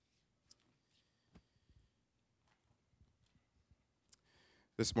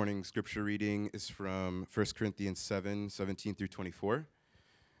This morning's scripture reading is from 1 Corinthians 7:17 through 24.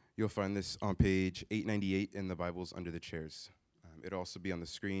 You'll find this on page 898 in the Bibles under the chairs. It'll also be on the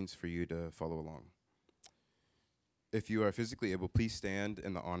screens for you to follow along. If you are physically able, please stand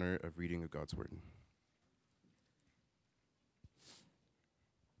in the honor of reading of God's word.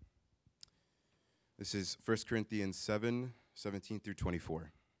 This is 1 Corinthians 7:17 through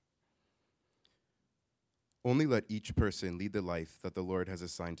 24. Only let each person lead the life that the Lord has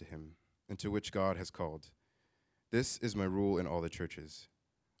assigned to him, and to which God has called. This is my rule in all the churches.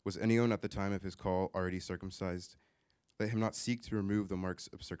 Was anyone at the time of his call already circumcised? Let him not seek to remove the marks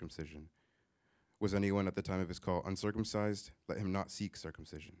of circumcision. Was anyone at the time of his call uncircumcised? Let him not seek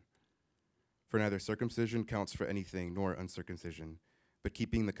circumcision. For neither circumcision counts for anything nor uncircumcision, but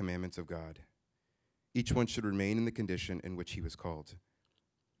keeping the commandments of God. Each one should remain in the condition in which he was called.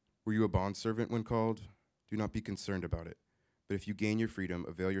 Were you a bondservant when called? Do not be concerned about it. But if you gain your freedom,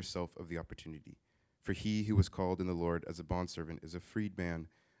 avail yourself of the opportunity. For he who was called in the Lord as a bondservant is a freedman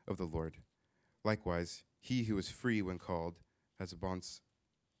of the Lord. Likewise, he who was free when called as a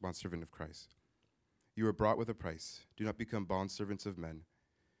bondservant of Christ. You were bought with a price. Do not become bondservants of men.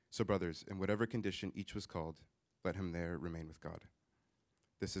 So, brothers, in whatever condition each was called, let him there remain with God.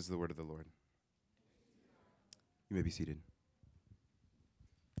 This is the word of the Lord. You may be seated.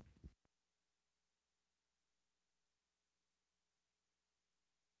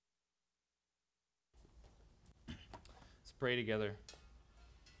 Let's pray together.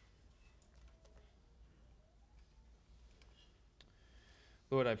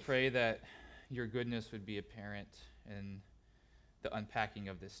 Lord, I pray that your goodness would be apparent in the unpacking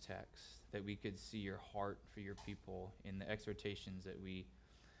of this text, that we could see your heart for your people in the exhortations that we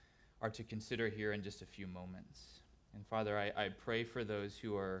are to consider here in just a few moments. And Father, I pray for those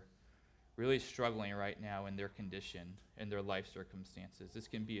who are really struggling right now in their condition, in their life circumstances. This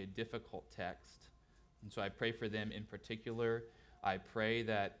can be a difficult text. And so I pray for them in particular. I pray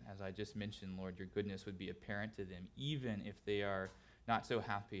that, as I just mentioned, Lord, your goodness would be apparent to them, even if they are not so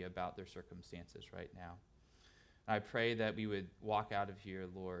happy about their circumstances right now. I pray that we would walk out of here,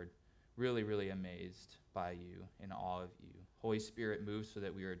 Lord, really, really amazed by you, in awe of you. Holy Spirit, move so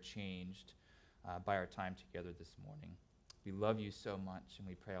that we are changed by our time together this morning. We love you so much, and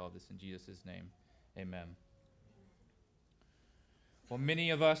we pray all of this in Jesus' name. Amen. Well, many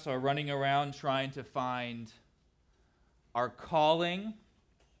of us are running around trying to find our calling,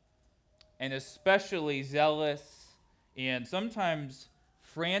 and especially zealous and sometimes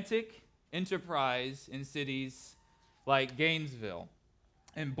frantic enterprise in cities like Gainesville.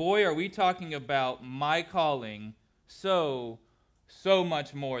 And boy, are we talking about my calling so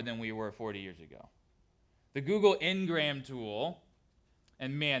much more than we were 40 years ago. The Google Ngram tool,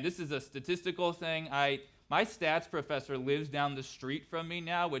 and man, this is a statistical thing. My stats professor lives down the street from me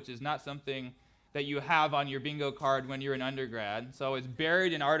now, which is not something that you have on your bingo card when you're an undergrad. So I was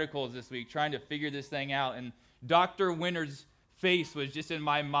buried in articles this week trying to figure this thing out, and Dr. Winter's face was just in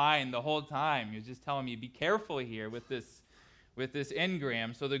my mind the whole time. He was just telling me, be careful here with this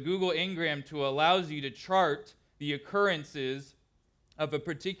Ngram. So the Google Ngram tool allows you to chart the occurrences of a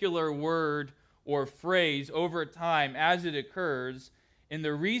particular word or phrase over time as it occurs in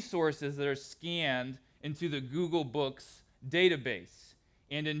the resources that are scanned into the Google Books database.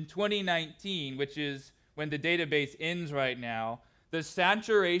 And in 2019, which is when the database ends right now, the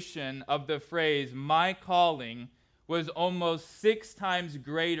saturation of the phrase "my calling" was almost 6 times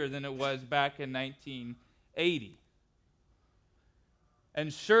greater than it was back in 1980.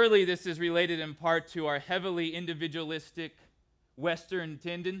 And surely this is related in part to our heavily individualistic Western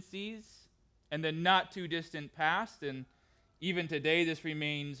tendencies and the not too distant past, and even today this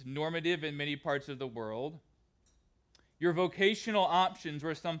remains normative in many parts of the world. Your vocational options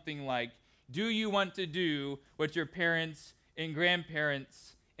were something like, do you want to do what your parents and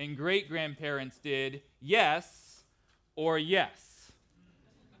grandparents and great-grandparents did? Yes or yes.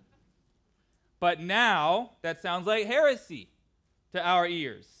 But now that sounds like heresy to our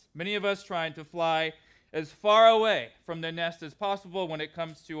ears. Many of us trying to fly as far away from the nest as possible when it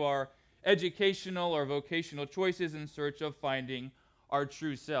comes to our educational or vocational choices in search of finding our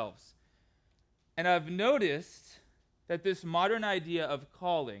true selves. And I've noticed that this modern idea of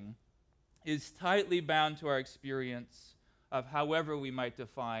calling is tightly bound to our experience of however we might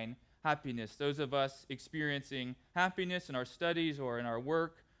define happiness. Those of us experiencing happiness in our studies or in our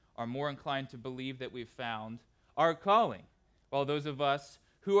work are more inclined to believe that we've found our calling, while those of us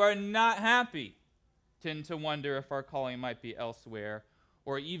who are not happy tend to wonder if our calling might be elsewhere,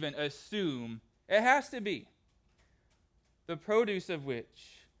 or even assume it has to be. The produce of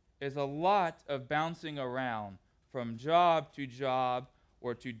which is a lot of bouncing around from job to job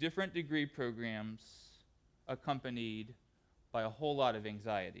or to different degree programs accompanied by a whole lot of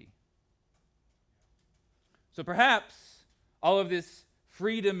anxiety. So perhaps all of this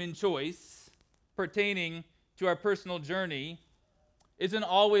freedom and choice pertaining to our personal journey isn't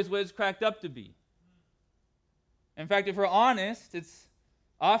always what it's cracked up to be. In fact, if we're honest, it's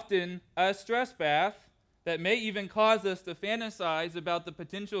often a stress bath that may even cause us to fantasize about the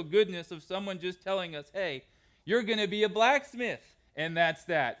potential goodness of someone just telling us, hey, you're going to be a blacksmith, and that's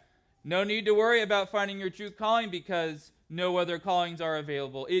that. No need to worry about finding your true calling because no other callings are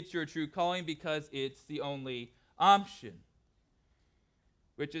available. It's your true calling because it's the only option.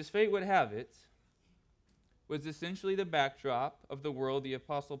 Which, as fate would have it, was essentially the backdrop of the world the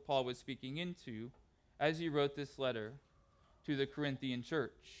Apostle Paul was speaking into as he wrote this letter to the Corinthian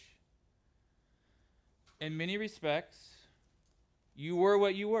church. In many respects, you were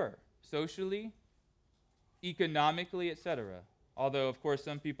what you were, socially, economically, etc. Although, of course,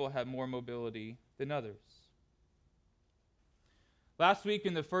 some people have more mobility than others. Last week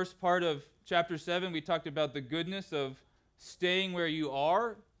in the first part of chapter 7, we talked about the goodness of staying where you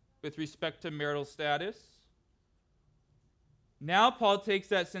are with respect to marital status. Now Paul takes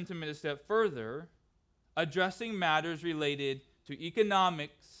that sentiment a step further, addressing matters related to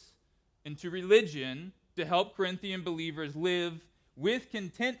economics and to religion to help Corinthian believers live with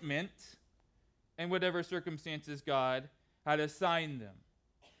contentment in whatever circumstances God had assigned them.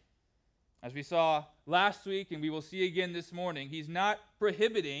 As we saw last week, and we will see again this morning, he's not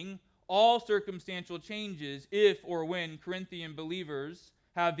prohibiting all circumstantial changes if or when Corinthian believers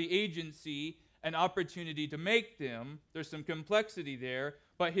have the agency and opportunity to make them. There's some complexity there,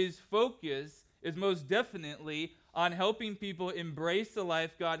 but his focus is most definitely on helping people embrace the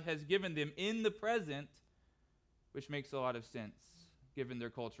life God has given them in the present, which makes a lot of sense given their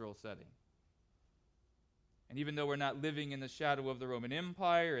cultural setting. And even though we're not living in the shadow of the Roman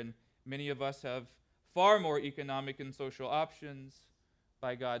Empire, and many of us have far more economic and social options,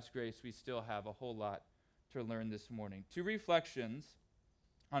 by God's grace, we still have a whole lot to learn this morning. 2 reflections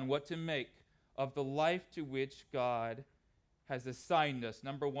on what to make of the life to which God has assigned us.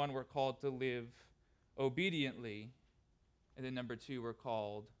 Number 1, we're called to live obediently. And then number 2, we're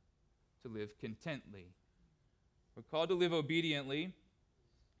called to live contently. We're called to live obediently,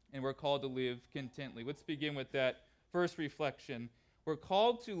 and we're called to live contently. Let's begin with that first reflection. We're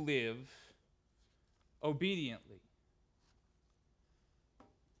called to live obediently.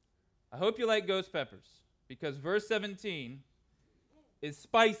 I hope you like ghost peppers, because verse 17 is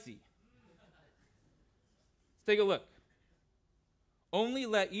spicy. Let's take a look. Only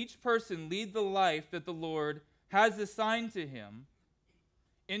let each person lead the life that the Lord has assigned to him,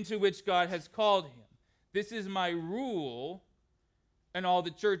 into which God has called him. This is my rule in all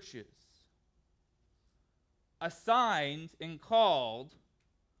the churches. Assigned and called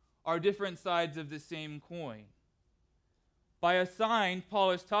are different sides of the same coin. By assigned,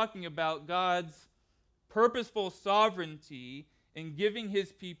 Paul is talking about God's purposeful sovereignty in giving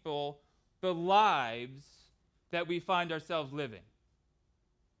his people the lives that we find ourselves living.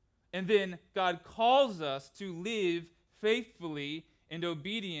 And then God calls us to live faithfully and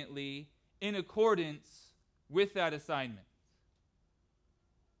obediently in accordance with that assignment.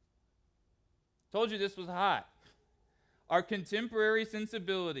 Told you this was hot. Our contemporary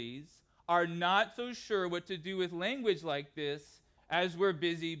sensibilities are not so sure what to do with language like this as we're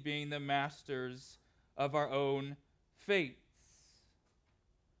busy being the masters of our own fates.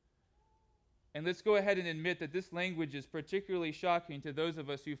 And let's go ahead and admit that this language is particularly shocking to those of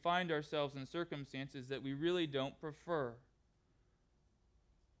us who find ourselves in circumstances that we really don't prefer.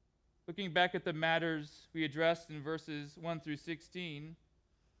 Looking back at the matters we addressed in verses 1 through 16,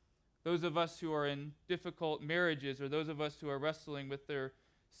 those of us who are in difficult marriages or those of us who are wrestling with their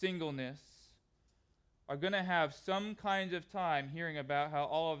singleness are going to have some kind of time hearing about how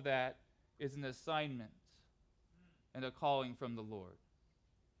all of that is an assignment and a calling from the Lord.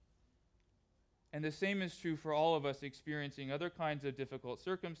 And the same is true for all of us experiencing other kinds of difficult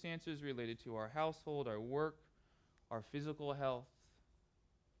circumstances related to our household, our work, our physical health,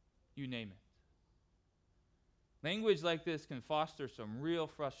 you name it. Language like this can foster some real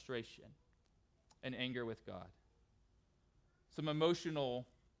frustration and anger with God. Some emotional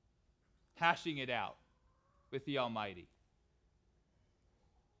hashing it out with the Almighty.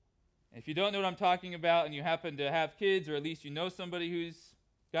 And if you don't know what I'm talking about and you happen to have kids, or at least you know somebody who's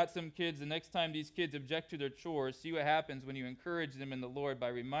got some kids, the next time these kids object to their chores, see what happens when you encourage them in the Lord by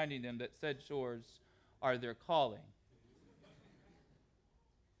reminding them that said chores are their calling.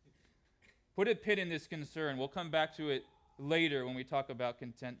 Put a pin in this concern. We'll come back to it later when we talk about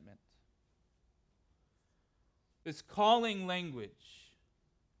contentment. This calling language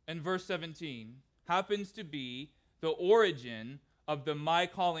in verse 17 happens to be the origin of the my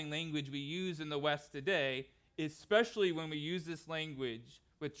calling language we use in the West today, especially when we use this language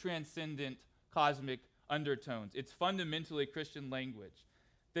with transcendent cosmic undertones. It's fundamentally Christian language.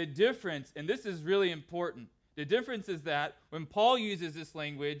 The difference, and this is really important, the difference is that when Paul uses this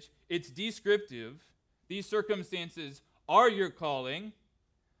language, it's descriptive. These circumstances are your calling.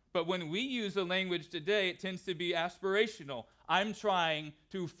 But when we use the language today, it tends to be aspirational. I'm trying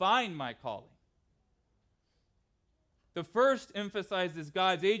to find my calling. The first emphasizes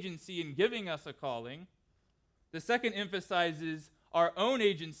God's agency in giving us a calling. The second emphasizes our own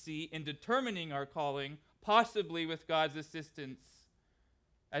agency in determining our calling, possibly with God's assistance,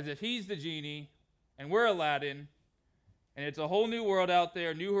 as if he's the genie and we're Aladdin, and it's a whole new world out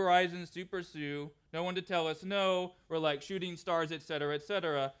there, new horizons to pursue, no one to tell us no, we're like shooting stars, etc.,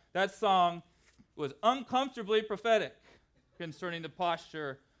 etc. That song was uncomfortably prophetic concerning the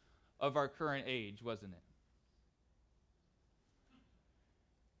posture of our current age, wasn't it?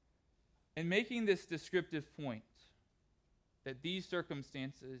 In making this descriptive point, that these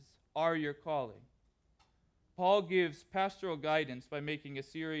circumstances are your calling, Paul gives pastoral guidance by making a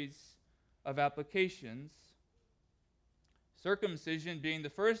series of applications, circumcision being the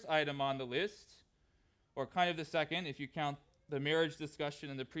first item on the list, or kind of the second if you count the marriage discussion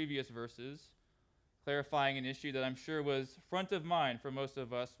in the previous verses, clarifying an issue that I'm sure was front of mind for most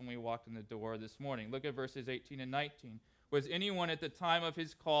of us when we walked in the door this morning. Look at verses 18 and 19. Was anyone at the time of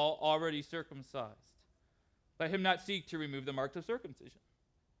his call already circumcised? Let him not seek to remove the marks of circumcision.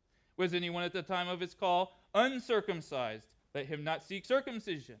 Was anyone at the time of his call uncircumcised? Let him not seek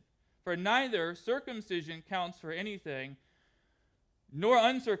circumcision. For neither circumcision counts for anything, nor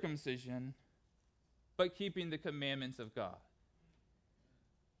uncircumcision, but keeping the commandments of God.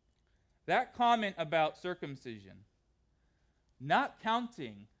 That comment about circumcision, not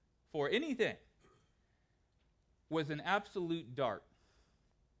counting for anything, was an absolute dart,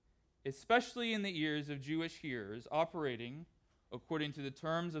 especially in the ears of Jewish hearers operating according to the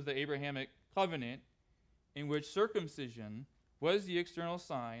terms of the Abrahamic covenant, in which circumcision was the external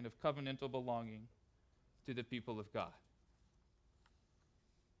sign of covenantal belonging to the people of God.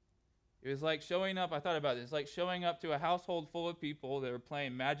 It was like showing up, I thought about this, like showing up to a household full of people that are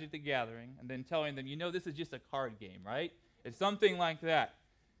playing Magic the Gathering and then telling them, this is just a card game, right? It's something like that.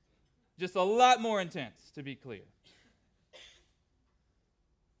 Just a lot more intense, to be clear.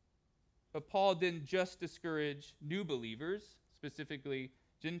 But Paul didn't just discourage new believers, specifically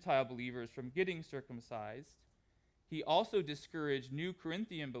Gentile believers, from getting circumcised. He also discouraged new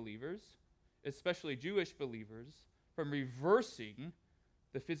Corinthian believers, especially Jewish believers, from reversing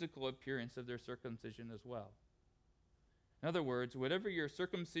the physical appearance of their circumcision as well. In other words, whatever your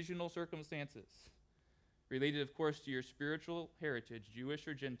circumcisional circumstances, related, of course, to your spiritual heritage, Jewish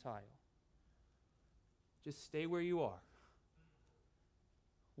or Gentile, just stay where you are.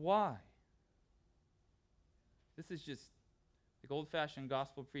 Why? This is just like old-fashioned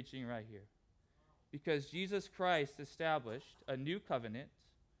gospel preaching right here. Because Jesus Christ established a new covenant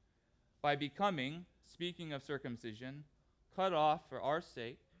by becoming, speaking of circumcision, cut off for our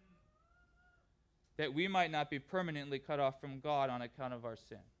sake, that we might not be permanently cut off from God on account of our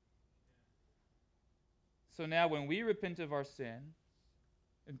sin. So now when we repent of our sin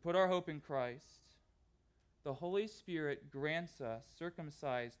and put our hope in Christ, the Holy Spirit grants us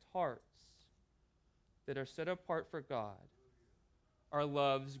circumcised hearts that are set apart for God, our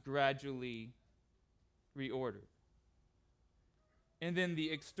loves gradually reordered. And then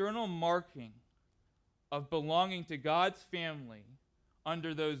the external marking of belonging to God's family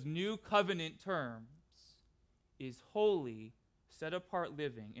under those new covenant terms is holy, set apart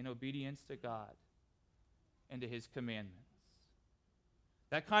living in obedience to God and to his commandments.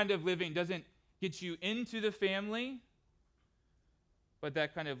 That kind of living doesn't get you into the family, but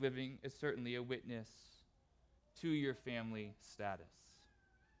that kind of living is certainly a witness to your family status.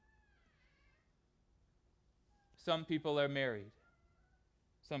 Some people are married.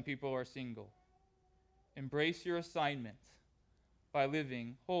 Some people are single. Embrace your assignment by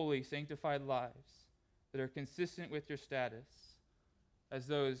living holy, sanctified lives that are consistent with your status as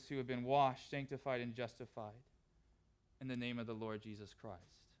those who have been washed, sanctified, and justified in the name of the Lord Jesus Christ.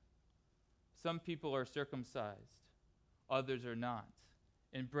 Some people are circumcised. Others are not.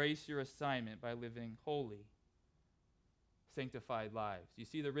 Embrace your assignment by living holy, sanctified lives. You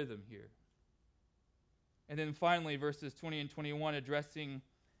see the rhythm here. And then finally, verses 20 and 21, addressing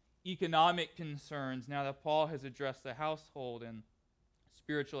economic concerns now that Paul has addressed the household and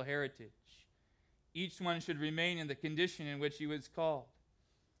spiritual heritage. Each one should remain in the condition in which he was called.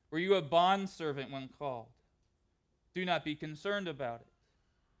 Were you a bondservant when called? Do not be concerned about it.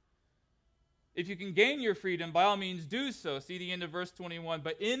 If you can gain your freedom, by all means do so. See the end of verse 21.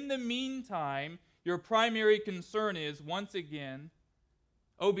 But in the meantime, your primary concern is, once again,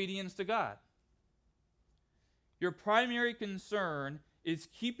 obedience to God. Your primary concern is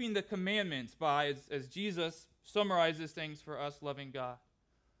keeping the commandments by, as Jesus summarizes things for us, loving God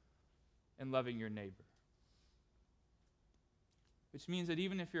and loving your neighbor. Which means that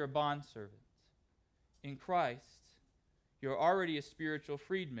even if you're a bondservant in Christ, you're already a spiritual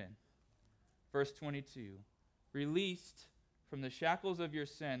freedman. Verse 22, released from the shackles of your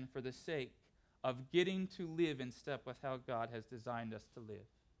sin for the sake of getting to live in step with how God has designed us to live.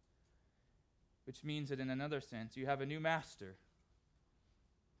 Which means that in another sense, you have a new master,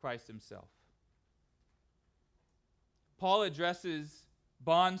 Christ himself. Paul addresses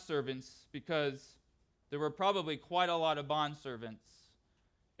bondservants because there were probably quite a lot of bondservants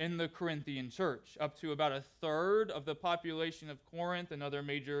in the Corinthian church. Up to about a third of the population of Corinth and other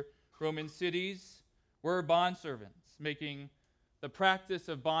major Roman cities were bondservants, making the practice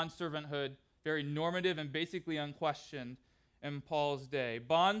of bondservanthood very normative and basically unquestioned in Paul's day.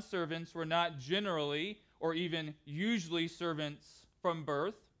 Bondservants were not generally or even usually servants from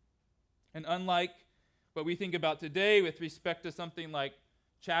birth. And unlike what we think about today with respect to something like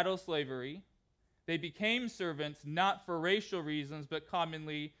chattel slavery, they became servants not for racial reasons, but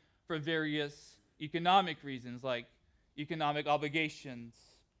commonly for various economic reasons, like economic obligations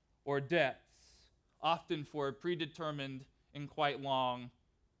or debts, often for a predetermined and quite long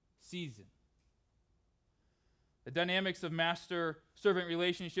season. The dynamics of master-servant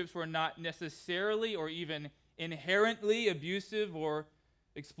relationships were not necessarily or even inherently abusive or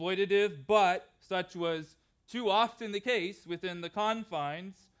exploitative, but such was too often the case within the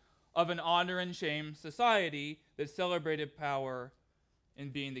confines of an honor and shame society that celebrated power in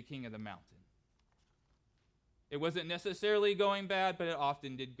being the king of the mountain. It wasn't necessarily going bad, but it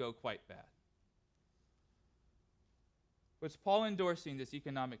often did go quite bad. Was Paul endorsing this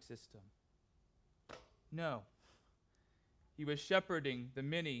economic system? No. He was shepherding the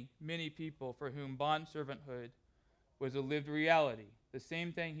many, many people for whom bondservanthood was a lived reality. The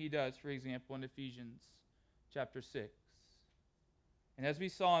same thing he does, for example, in Ephesians chapter 6. And as we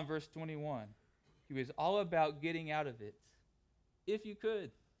saw in verse 21, he was all about getting out of it, if you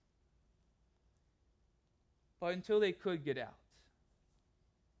could. But until they could get out,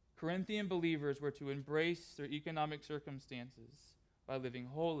 Corinthian believers were to embrace their economic circumstances by living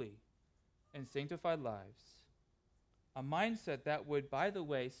holy and sanctified lives. A mindset that would, by the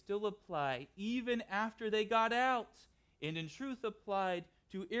way, still apply even after they got out, and in truth applied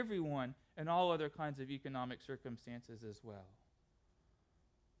to everyone and all other kinds of economic circumstances as well.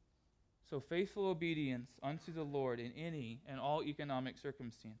 So faithful obedience unto the Lord in any and all economic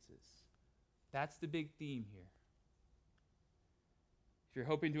circumstances. That's the big theme here. If you're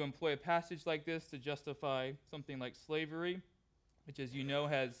hoping to employ a passage like this to justify something like slavery, which as you know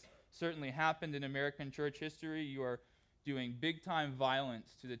has certainly happened in American church history, you are doing big-time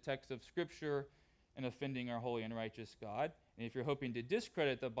violence to the text of Scripture and offending our holy and righteous God. And if you're hoping to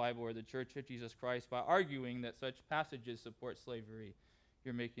discredit the Bible or the Church of Jesus Christ by arguing that such passages support slavery,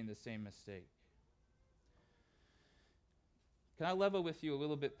 you're making the same mistake. Can I level with you a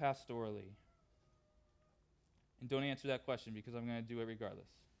little bit pastorally? And don't answer that question because I'm going to do it regardless.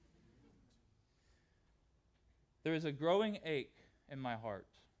 There is a growing ache in my heart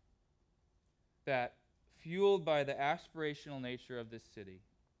that, fueled by the aspirational nature of this city,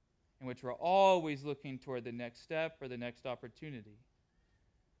 in which we're always looking toward the next step or the next opportunity,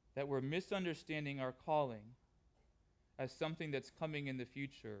 that we're misunderstanding our calling as something that's coming in the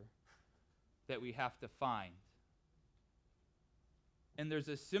future that we have to find. And there's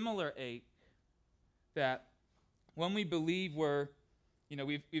a similar ache that when we believe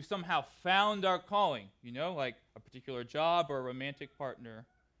we've somehow found our calling, like a particular job or a romantic partner,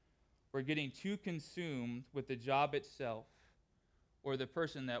 we're getting too consumed with the job itself or the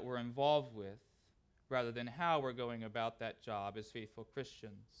person that we're involved with rather than how we're going about that job as faithful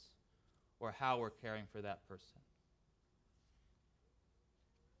Christians or how we're caring for that person.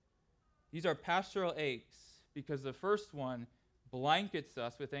 These are pastoral aches because the first one blankets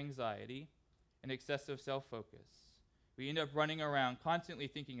us with anxiety and excessive self-focus. We end up running around constantly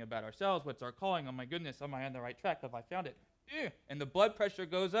thinking about ourselves. What's our calling? Oh my goodness, am I on the right track? Have I found it? And the blood pressure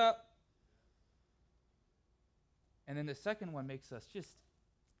goes up. And then the second one makes us just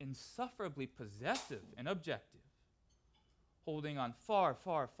insufferably possessive and objective, holding on far,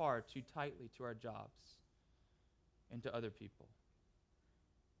 far, far too tightly to our jobs and to other people.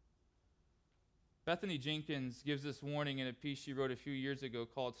 Bethany Jenkins gives this warning in a piece she wrote a few years ago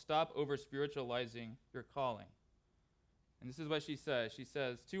called "Stop Over-Spiritualizing Your Calling." And this is what she says. She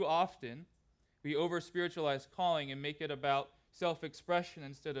says, too often, We over-spiritualize calling and make it about self-expression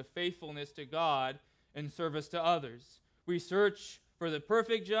instead of faithfulness to God and service to others. We search for the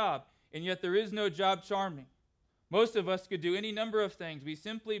perfect job, and yet there is no job charming. Most of us could do any number of things. We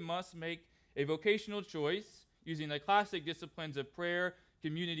simply must make a vocational choice using the classic disciplines of prayer,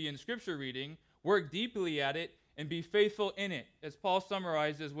 community, and scripture reading, work deeply at it, and be faithful in it. As Paul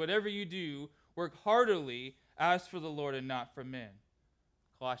summarizes, whatever you do, work heartily as for the Lord and not for men.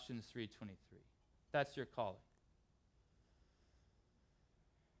 Colossians 3:23. That's your calling.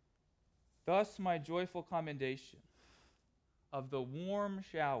 Thus, my joyful commendation of the warm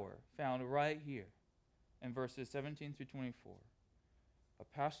shower found right here in verses 17 through 24. A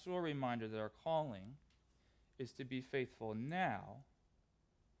pastoral reminder that our calling is to be faithful now,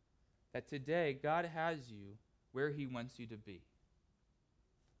 that today God has you where he wants you to be.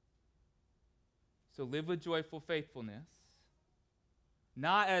 So live with joyful faithfulness,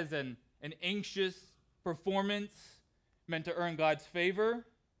 not as an anxious performance meant to earn God's favor,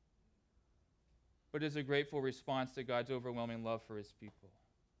 but as a grateful response to God's overwhelming love for his people.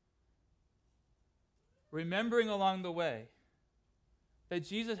 Remembering along the way that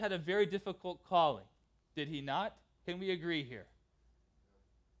Jesus had a very difficult calling. Did he not? Can we agree here?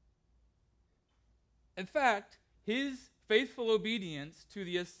 In fact, his faithful obedience to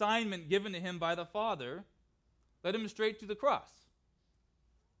the assignment given to him by the Father led him straight to the cross,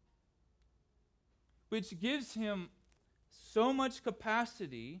 which gives him so much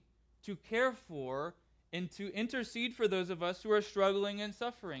capacity to care for and to intercede for those of us who are struggling and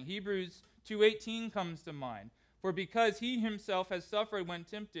suffering. Hebrews 2:18 comes to mind. For because he himself has suffered when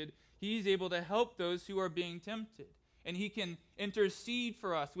tempted, he is able to help those who are being tempted. And he can intercede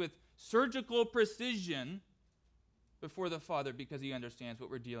for us with surgical precision before the Father because he understands what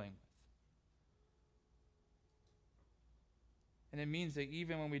we're dealing with. And it means that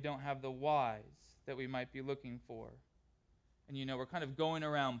even when we don't have the whys that we might be looking for, and we're kind of going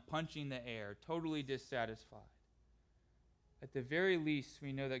around punching the air, totally dissatisfied, at the very least,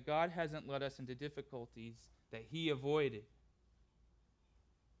 we know that God hasn't led us into difficulties that he avoided.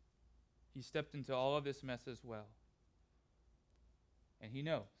 He stepped into all of this mess as well. And he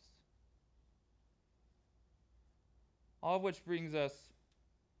knows. All of which brings us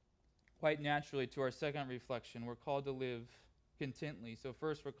quite naturally to our second reflection. We're called to live contently. So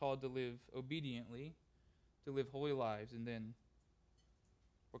first we're called to live obediently, to live holy lives, and then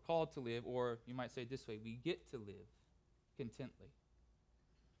we're called to live, or you might say it this way, we get to live contently.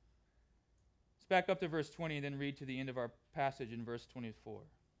 Let's back up to verse 20 and then read to the end of our passage in verse 24.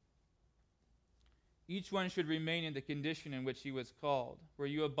 Each one should remain in the condition in which he was called. Were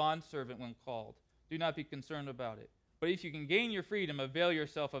you a bondservant when called? Do not be concerned about it. But if you can gain your freedom, avail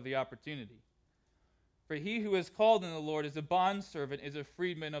yourself of the opportunity. For he who is called in the Lord is a bondservant, is a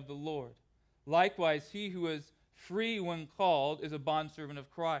freedman of the Lord. Likewise, he who is free when called is a bondservant of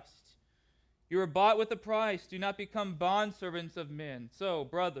Christ. You are bought with a price. Do not become bondservants of men. So,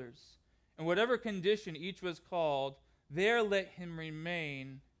 brothers, in whatever condition each was called, there let him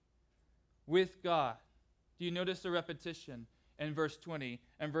remain with God. Do you notice the repetition in verse 20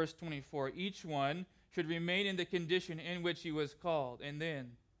 and verse 24? Each one should remain in the condition in which he was called. And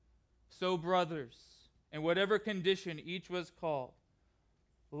then, so brothers, in whatever condition each was called,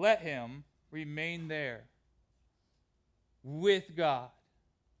 let him remain there with God.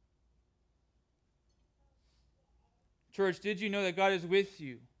 Church, did you know that God is with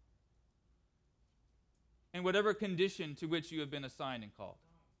you in whatever condition to which you have been assigned and called?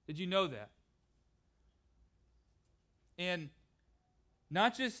 Did you know that? And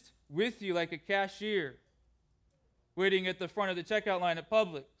not just with you like a cashier waiting at the front of the checkout line at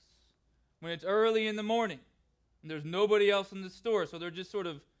Publix when it's early in the morning and there's nobody else in the store, so they're just sort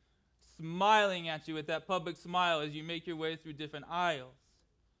of smiling at you with that public smile as you make your way through different aisles.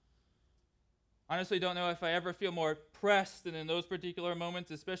 Honestly, don't know if I ever feel more pressed than in those particular moments,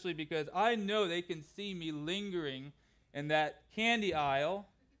 especially because I know they can see me lingering in that candy aisle,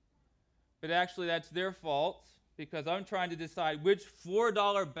 but actually that's their fault because I'm trying to decide which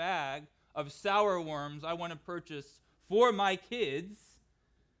 $4 bag of sour worms I want to purchase for my kids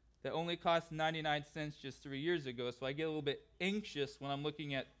that only cost 99 cents just 3 years ago, so I get a little bit anxious when I'm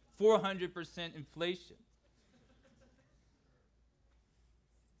looking at 400% inflation.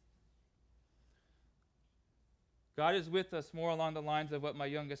 God is with us more along the lines of what my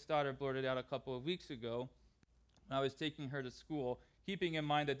youngest daughter blurted out a couple of weeks ago when I was taking her to school, keeping in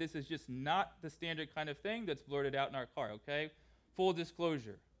mind that this is just not the standard kind of thing that's blurted out in our car, okay? Full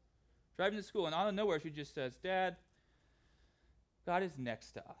disclosure. Driving to school, and out of nowhere she just says, Dad, God is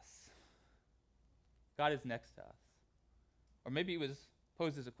next to us. God is next to us. Or maybe it was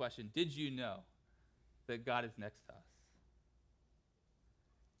posed as a question, did you know? that God is next to us.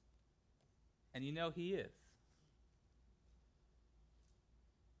 And you know he is.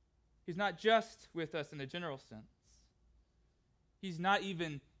 He's not just with us in a general sense. He's not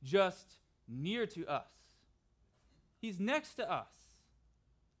even just near to us. He's next to us.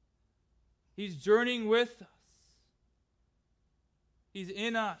 He's journeying with us. He's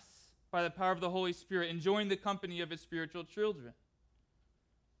in us by the power of the Holy Spirit, enjoying the company of his spiritual children.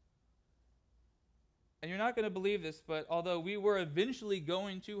 And you're not going to believe this, but although we were eventually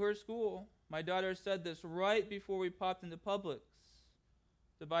going to her school, my daughter said this right before we popped into Publix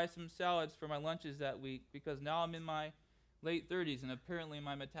to buy some salads for my lunches that week, because now I'm in my late 30s and apparently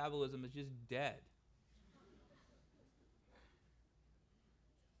my metabolism is just dead.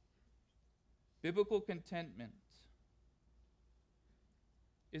 Biblical contentment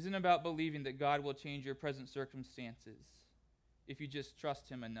isn't about believing that God will change your present circumstances if you just trust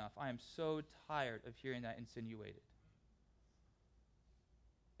him enough. I am so tired of hearing that insinuated.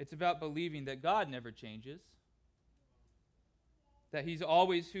 It's about believing that God never changes, that he's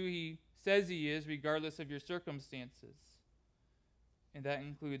always who he says he is, regardless of your circumstances. And that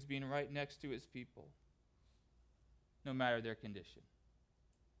includes being right next to his people, no matter their condition.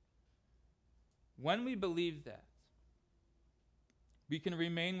 When we believe that, we can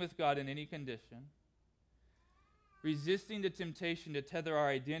remain with God in any condition, resisting the temptation to tether our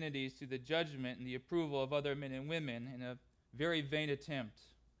identities to the judgment and the approval of other men and women in a very vain attempt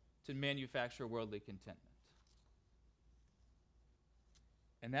to manufacture worldly contentment.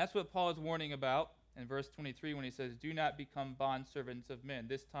 And that's what Paul is warning about in verse 23 when he says, do not become bondservants of men.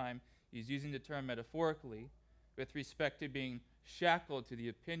 This time he's using the term metaphorically with respect to being shackled to the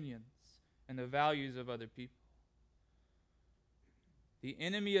opinions and the values of other people. The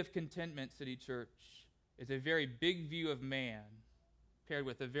enemy of contentment, City Church, is a very big view of man paired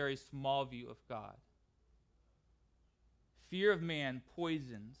with a very small view of God. Fear of man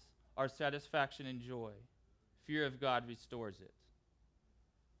poisons our satisfaction and joy. Fear of God restores it.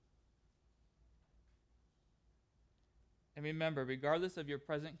 And remember, regardless of your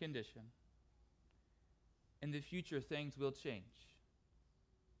present condition, in the future things will change.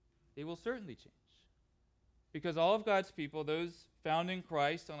 They will certainly change. Because all of God's people, those found in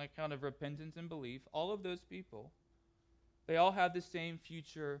Christ on account of repentance and belief, all of those people, they all have the same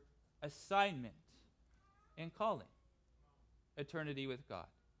future assignment and calling: eternity with God.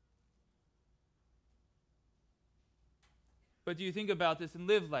 But do you think about this and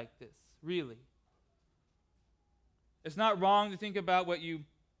live like this, really? It's not wrong to think about what you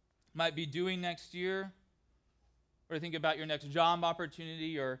might be doing next year, or to think about your next job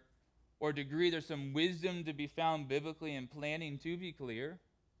opportunity or degree. There's some wisdom to be found biblically in planning, to be clear.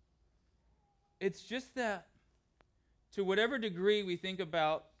 It's just that to whatever degree we think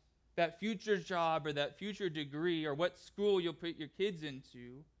about that future job or that future degree or what school you'll put your kids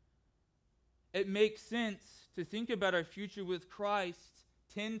into, it makes sense to think about our future with Christ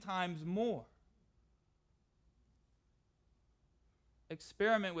 10 times more.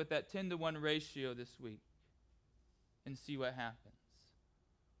 Experiment with that 10-to-1 ratio this week and see what happens.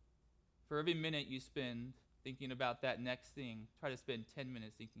 For every minute you spend thinking about that next thing, try to spend 10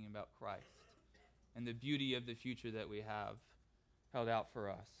 minutes thinking about Christ and the beauty of the future that we have held out for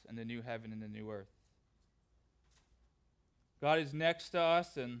us and the new heaven and the new earth. God is next to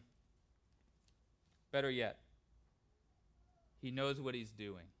us, and better yet, he knows what he's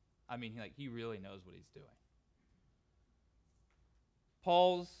doing. I mean, he really knows what he's doing.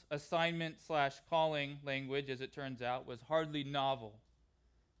 Paul's assignment/calling language, as it turns out, was hardly novel.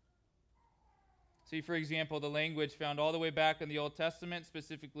 See, for example, the language found all the way back in the Old Testament,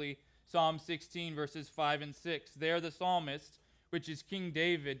 specifically Psalm 16, verses 5 and 6. There the psalmist, which is King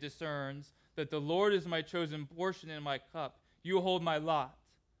David, discerns that the Lord is my chosen portion and my cup. You hold my lot.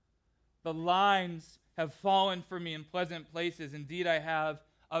 The lines have fallen for me in pleasant places. Indeed, I have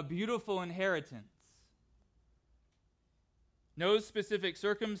a beautiful inheritance. No specific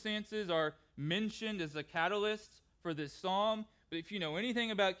circumstances are mentioned as a catalyst for this psalm, but if you know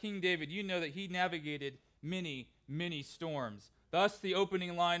anything about King David, you know that he navigated many, many storms. Thus, the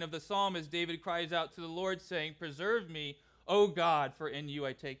opening line of the psalm is David cries out to the Lord, saying, "Preserve me, O God, for in you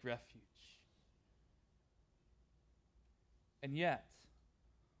I take refuge." And yet,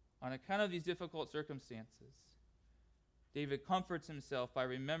 on account of these difficult circumstances, David comforts himself by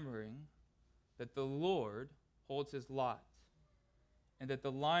remembering that the Lord holds his lot, and that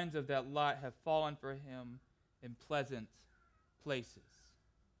the lines of that lot have fallen for him in pleasant places.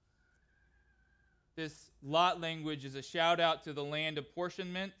 This lot language is a shout out to the land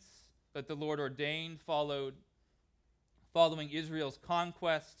apportionments that the Lord ordained following Israel's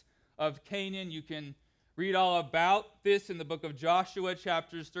conquest of Canaan. You can Read all about this in the book of Joshua,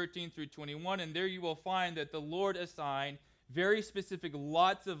 chapters 13 through 21, and there you will find that the Lord assigned very specific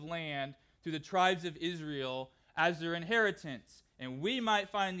lots of land to the tribes of Israel as their inheritance. And we might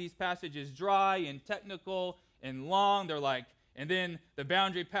find these passages dry and technical and long. They're like, and then the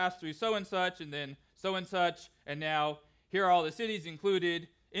boundary passed through so and such, and now here are all the cities included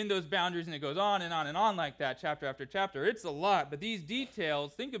in those boundaries, and it goes on and on like that, chapter after chapter. It's a lot, but these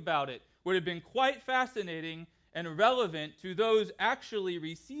details, think about it, would have been quite fascinating and relevant to those actually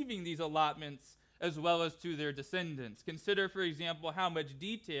receiving these allotments as well as to their descendants. Consider, for example, how much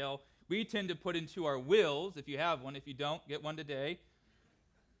detail we tend to put into our wills, if you have one. If you don't, get one today.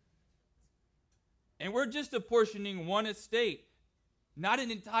 And we're just apportioning one estate, not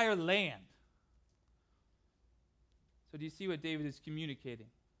an entire land. So do you see what David is communicating?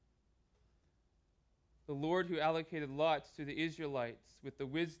 The Lord who allocated lots to the Israelites with the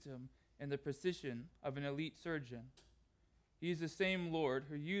wisdom and the precision of an elite surgeon. He is the same Lord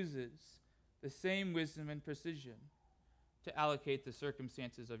who uses the same wisdom and precision to allocate the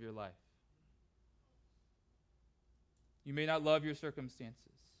circumstances of your life. You may not love your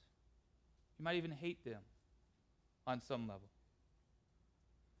circumstances. You might even hate them on some level.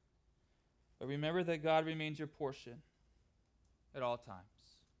 But remember that God remains your portion at all times.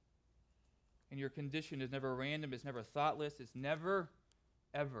 And your condition is never random, it's never thoughtless, it's never,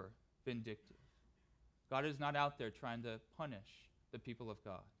 ever vindictive. God is not out there trying to punish the people of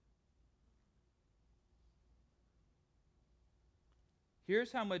God.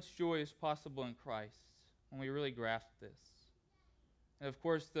 Here's how much joy is possible in Christ when we really grasp this. And of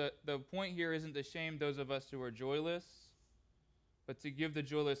course, the point here isn't to shame those of us who are joyless, but to give the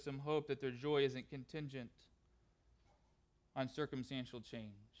joyless some hope that their joy isn't contingent on circumstantial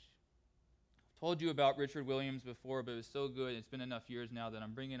change. I've told you about Richard Williams before, but it was so good. It's been enough years now that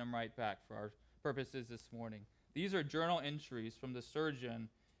I'm bringing him right back for our purposes this morning. These are journal entries from the surgeon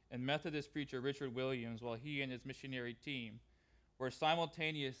and Methodist preacher Richard Williams while he and his missionary team were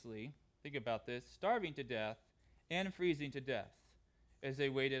simultaneously, think about this, starving to death and freezing to death as they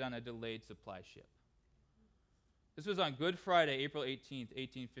waited on a delayed supply ship. This was on Good Friday, April 18th,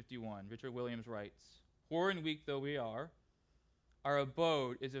 1851. Richard Williams writes, "Poor and weak though we are, our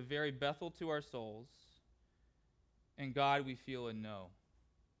abode is a very Bethel to our souls, and God we feel and know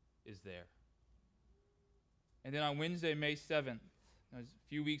is there." And then on Wednesday, May 7th, a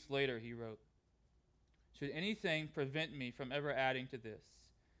few weeks later, he wrote, "Should anything prevent me from ever adding to this,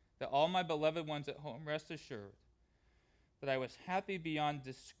 that all my beloved ones at home rest assured that I was happy beyond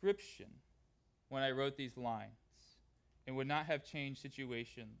description when I wrote these lines and would not have changed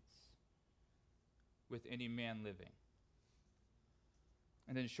situations with any man living."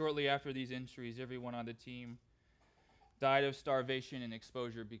 And then shortly after these entries, everyone on the team died of starvation and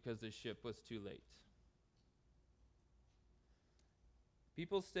exposure because the ship was too late.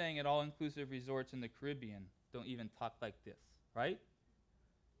 People staying at all-inclusive resorts in the Caribbean don't even talk like this, right?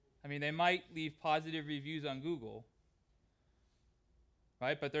 I mean, they might leave positive reviews on Google,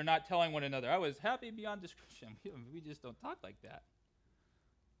 right? But they're not telling one another, "I was happy beyond description." We just don't talk like that.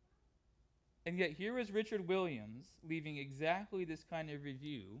 And yet here is Richard Williams leaving exactly this kind of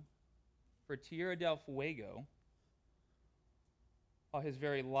review for Tierra del Fuego while his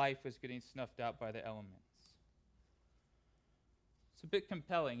very life was getting snuffed out by the elements. It's a bit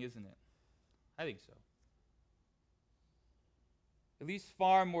compelling, isn't it? I think so. At least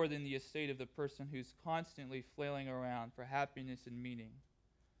far more than the estate of the person who's constantly flailing around for happiness and meaning,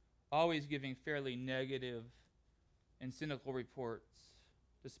 always giving fairly negative and cynical reports,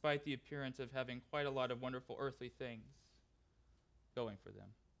 despite the appearance of having quite a lot of wonderful earthly things going for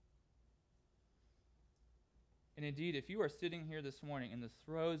them. And indeed, if you are sitting here this morning in the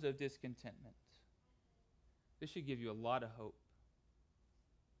throes of discontentment, this should give you a lot of hope.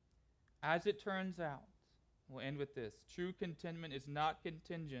 As it turns out, we'll end with this: true contentment is not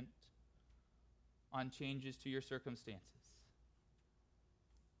contingent on changes to your circumstances,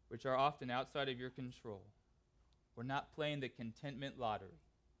 which are often outside of your control. We're not playing the contentment lottery.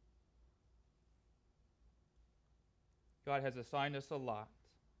 God has assigned us a lot,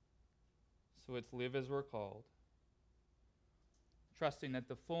 so let's live as we're called, trusting that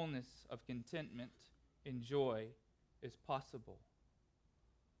the fullness of contentment and joy is possible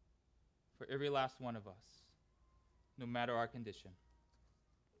for every last one of us, no matter our condition.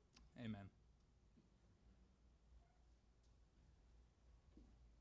 Amen.